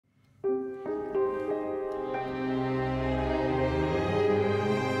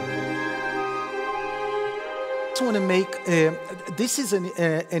just want to make, this is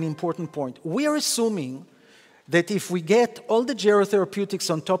an important point. We are assuming that if we get all the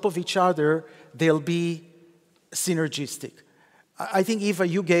gerotherapeutics on top of each other, they'll be synergistic. I think, Eva,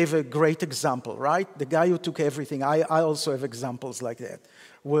 you gave a great example, right? The guy who took everything. I also have examples like that.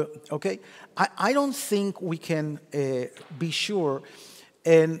 Well, okay? I don't think we can be sure.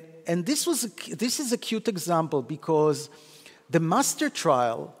 And this is a cute example because the master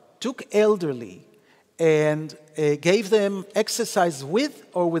trial took elderly and gave them exercise with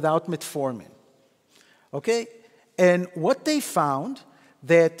or without metformin. Okay? And what they found,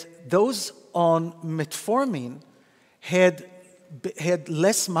 that those on metformin had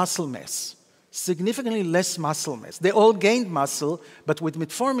less muscle mass, significantly less muscle mass. They all gained muscle, but with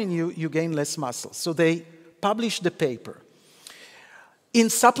metformin you gain less muscle. So they published the paper. In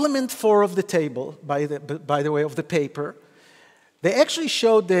supplement 4 of the table, by the way, of the paper, they actually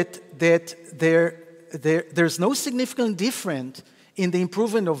showed that there's no significant difference in the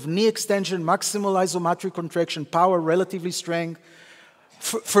improvement of knee extension, maximal isometric contraction, power, relatively strength.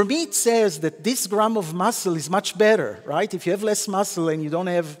 For me, it says that this gram of muscle is much better, right? If you have less muscle and you don't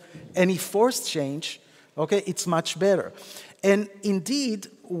have any force change, okay, it's much better. And indeed,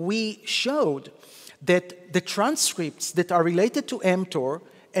 we showed that the transcripts that are related to mTOR,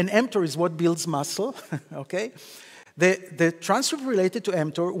 and mTOR is what builds muscle, okay? The transcripts related to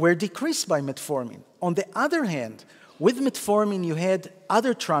mTOR were decreased by metformin. On the other hand, with metformin, you had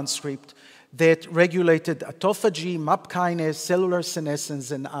other transcripts that regulated autophagy, MAP kinase, cellular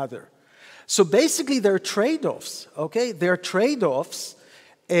senescence, and other. So basically, there are trade-offs, okay? There are trade-offs,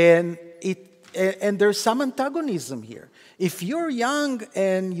 and there's some antagonism here. If you're young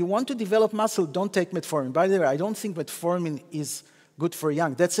and you want to develop muscle, don't take metformin. By the way, I don't think metformin is good for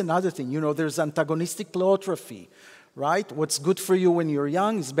young. That's another thing. You know, there's antagonistic pleiotraphy, right? What's good for you when you're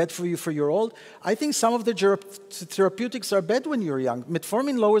young is bad for you when you're old. I think some of the therapeutics are bad when you're young.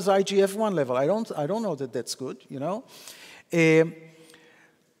 Metformin lowers IGF-1 level. I don't know that that's good, you know.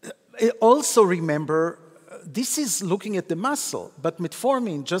 Also remember, this is looking at the muscle, but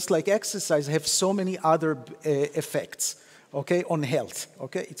metformin, just like exercise, have so many other effects, okay, on health,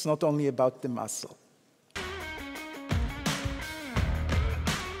 okay? It's not only about the muscle.